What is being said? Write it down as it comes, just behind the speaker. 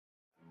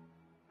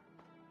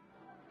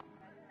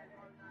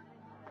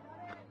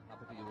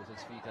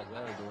his feet as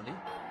well, Dhoni.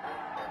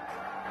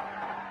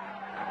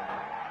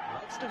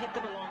 Likes to hit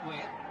them a long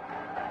way.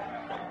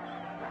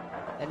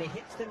 And he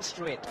hits them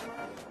straight.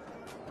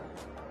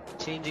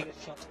 Changing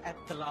a shot at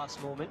the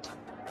last moment.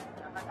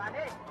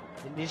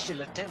 The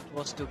initial attempt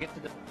was to get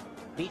to the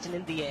beaten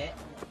in the air.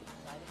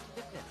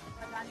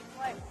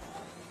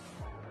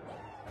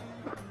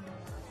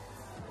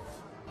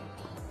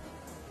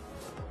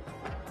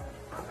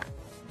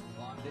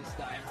 On this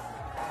time,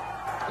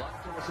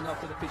 got close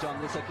enough to the pitch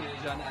on this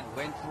occasion and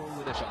went through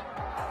with a shot.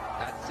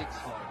 That's 6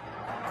 4.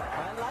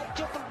 I like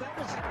your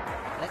comparison.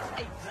 That's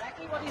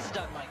exactly what he's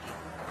done, Mikey.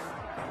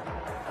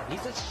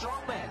 He's a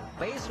strong man,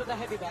 plays with a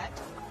heavy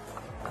bat.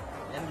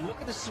 And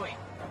look at the swing.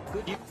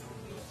 Good use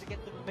to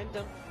get the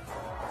momentum.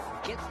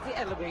 Gets the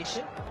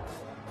elevation.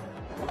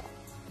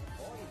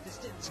 Oh,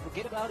 distance,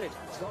 forget about it.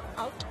 It's gone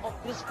out of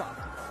this park.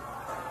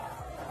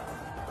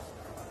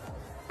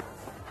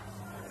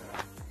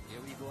 Here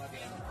we go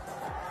again.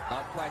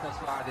 Not quite as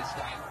far this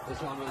time.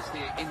 This one will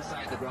stay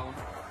inside the ground,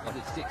 but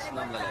it's 6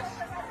 nonetheless.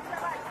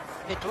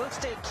 It will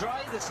stay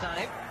dry this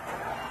time.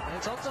 And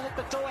it's also hit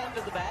the toe end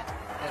of the bat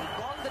and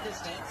gone the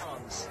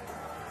distance.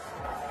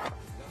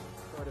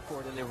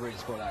 44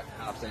 deliveries for that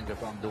half centre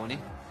from Dhoni.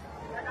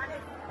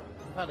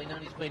 Hardly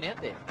known he's been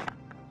out there.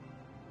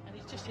 And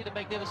he's just hit a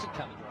magnificent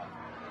cover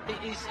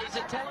drive. He's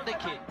a talented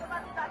kid.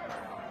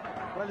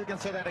 Well, you can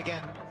say that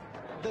again.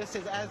 This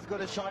is as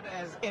good a shot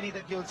as any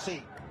that you'll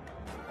see.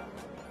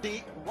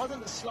 He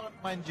wasn't the slot,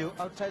 mind you,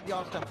 outside the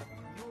off-stump.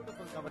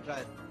 Beautiful cover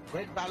drive.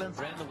 Great balance.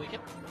 Around the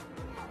wicket.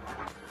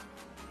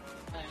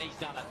 And he's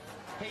done it.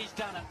 He's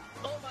done it.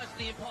 Almost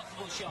the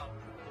impossible shot.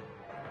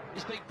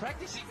 He's been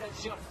practicing that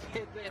shot.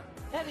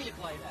 How do you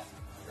play that?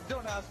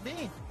 Don't ask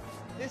me.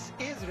 This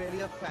is really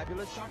a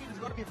fabulous shot. He's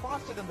got to be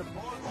faster than the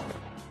ball.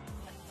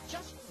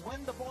 Just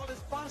when the ball is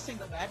passing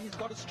the bat, he's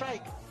got to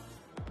strike.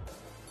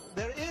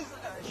 There is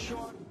a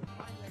shot.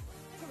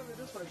 Look at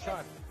this for a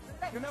shot.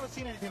 You've never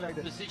seen anything like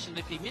this. Position,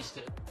 if he missed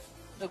it,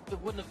 it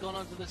wouldn't have gone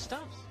onto the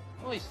stumps.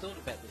 Oh, he's thought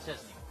about this,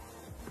 hasn't he?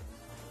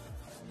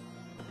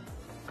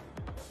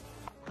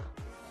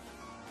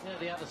 Now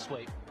the other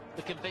sweep,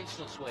 the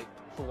conventional sweep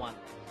for one.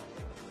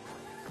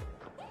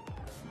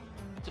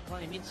 To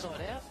play him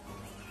inside out.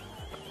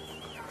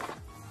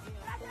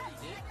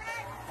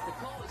 The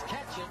call is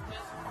catch it,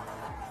 but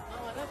no,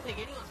 I don't think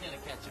anyone's going to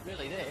catch it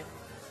really there,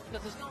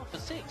 because it's gone for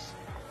 6.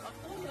 I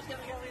thought he was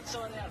going to go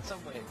inside out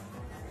somewhere.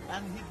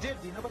 And he did,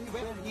 you know, but he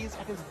went and he's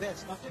at his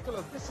best. Now take a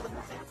look, this is the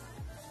message.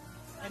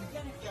 And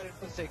again he carried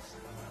for 6.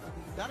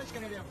 Danish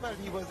Canadian felt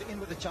he was in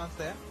with a chance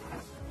there.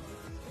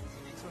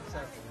 He makes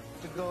himself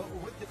to go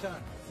with the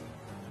turn.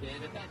 Yeah,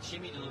 but that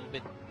shimmied a little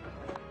bit.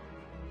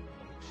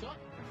 Shot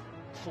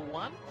for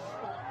 1,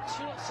 or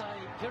should I say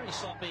very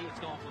sloppy, it's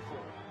gone for 4.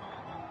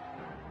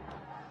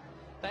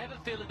 They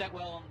haven't fielded that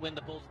well when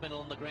the ball's been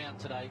on the ground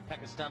today,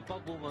 Pakistan.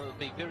 Bob Woolmer will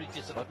be very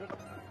disappointed.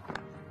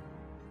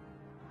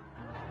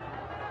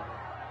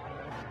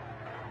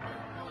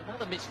 Oh,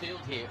 another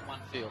misfield here,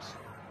 one feels.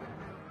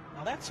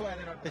 Now that's why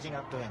they're not pitching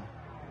up to him.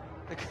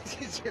 Because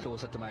he's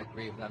Closer to my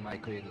grave than my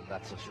cradle,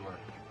 that's for sure.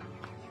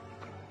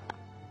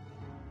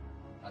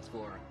 That's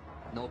for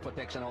no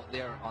protection out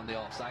there on the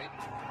offside.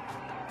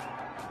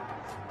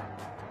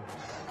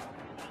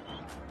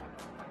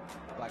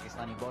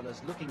 Pakistani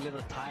bowlers looking a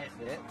little tired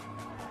there.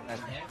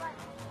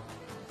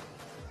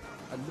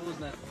 And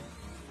losing an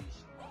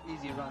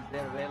easy run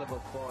there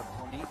available for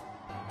Dhoni.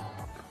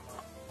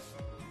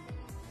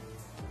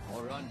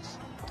 More runs.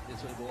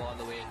 This will go all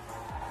the way.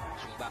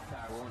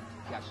 Backfire won't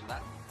catch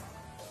that.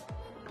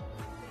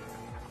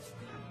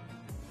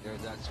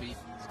 There's that sweep.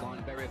 It's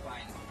gone very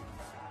fine.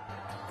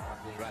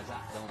 The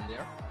Razak down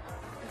there.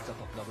 It's a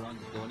couple of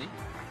runs, Dhoni.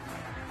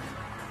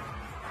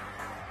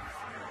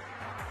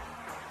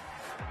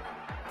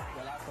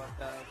 Well, I thought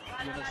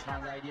Yunus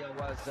Khan's idea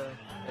was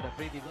that a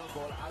pretty low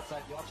ball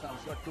outside the off-stump.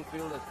 He's got 2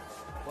 fielders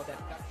for that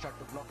cut shot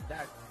to block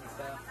that.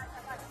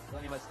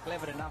 Dhoni was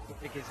clever enough to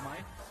pick his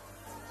mind.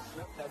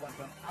 Swept that one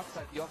from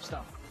outside the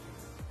off-stump.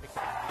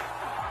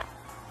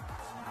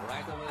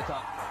 Right over the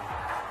top.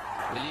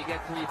 Will he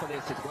get 3 for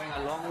this? It's going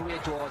a long way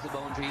towards the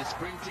boundary. He's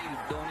sprinting,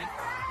 Dhoni.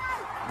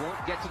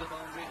 Won't get to the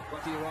boundary,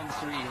 but he runs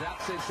 3.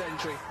 That's his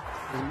century.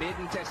 His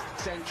maiden test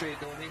century,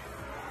 Dhoni.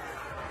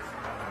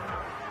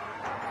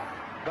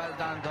 Well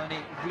done,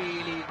 Dhoni.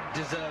 Really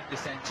deserved the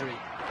century.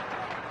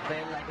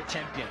 Played like a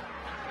champion.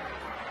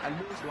 A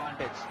loose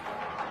advantage.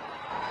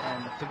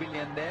 And the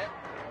pavilion there,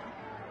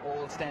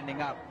 all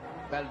standing up.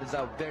 Well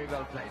deserved, very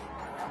well played.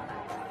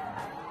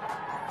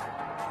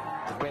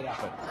 It's a great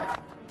effort.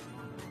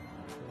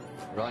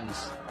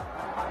 Runs.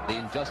 The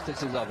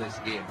injustices of this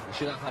game. He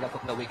should have had a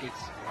couple of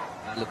wickets.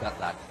 And look at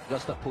that.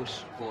 Just a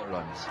push, 4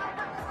 runs.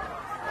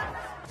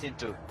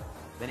 Into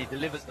when he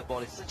delivers the ball,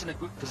 he's such in a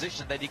good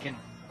position that he can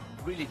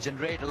really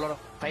generate a lot of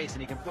pace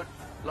and he can put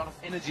a lot of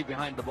energy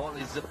behind the ball.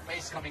 His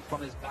pace coming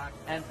from his back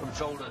and from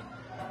shoulder.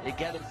 He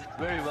gathers it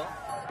very well.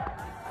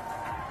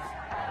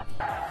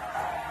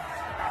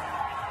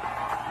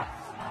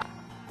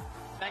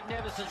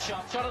 Magnificent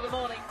shot of the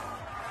morning.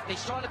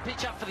 He's trying to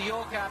pitch up for the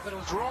Yorker, but it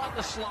was right in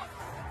the slot.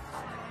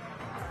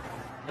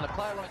 And a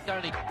player like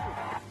Dhoni...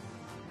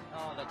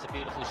 Oh, that's a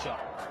beautiful shot.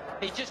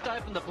 He just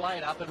opened the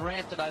blade up and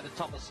ramped it over the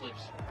top of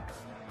slips.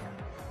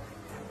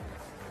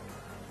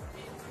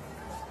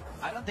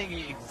 I don't think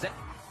he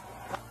exactly...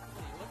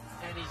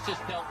 And he's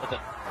just dealt with it.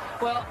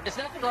 Well, it's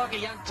nothing like a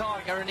young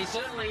tiger, and he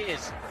certainly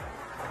is.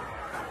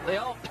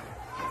 The old...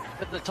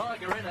 But the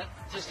tiger in it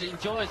just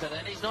enjoys it,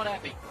 and he's not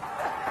happy.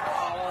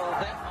 Oh,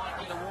 that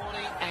might get a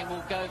warning, and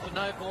will go for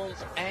no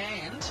balls,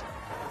 and...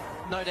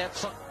 No doubt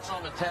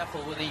Simon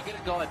Taffel, whether you get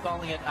a guy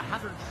bowling at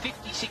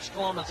 156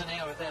 kilometres an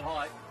hour at that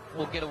height,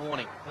 will get a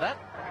warning for that.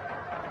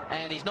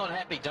 And he's not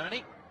happy,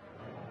 Dhoni.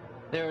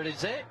 There it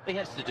is there. He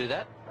has to do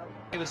that.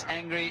 He was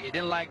angry. He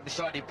didn't like the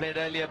shot he played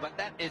earlier, but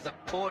that is a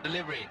poor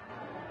delivery.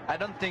 I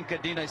don't think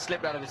Dhoni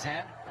slipped out of his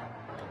hand.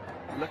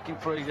 Looking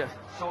for a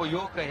show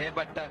Yorker here,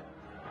 but that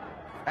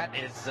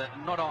is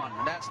not on.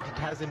 That's It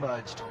has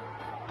emerged.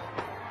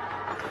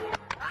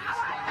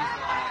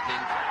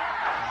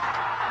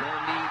 No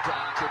need to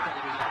answer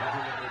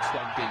it's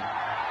dumping.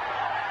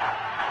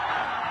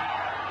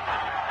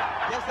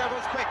 Yes, that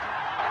was quick.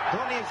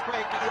 Dhoni is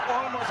quick. He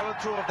almost got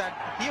through of that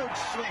huge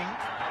swing.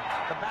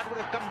 The bat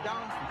would have come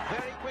down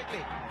very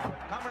quickly.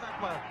 But Kamran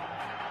Akmal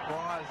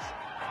was...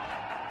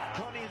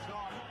 Dhoni is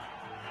gone.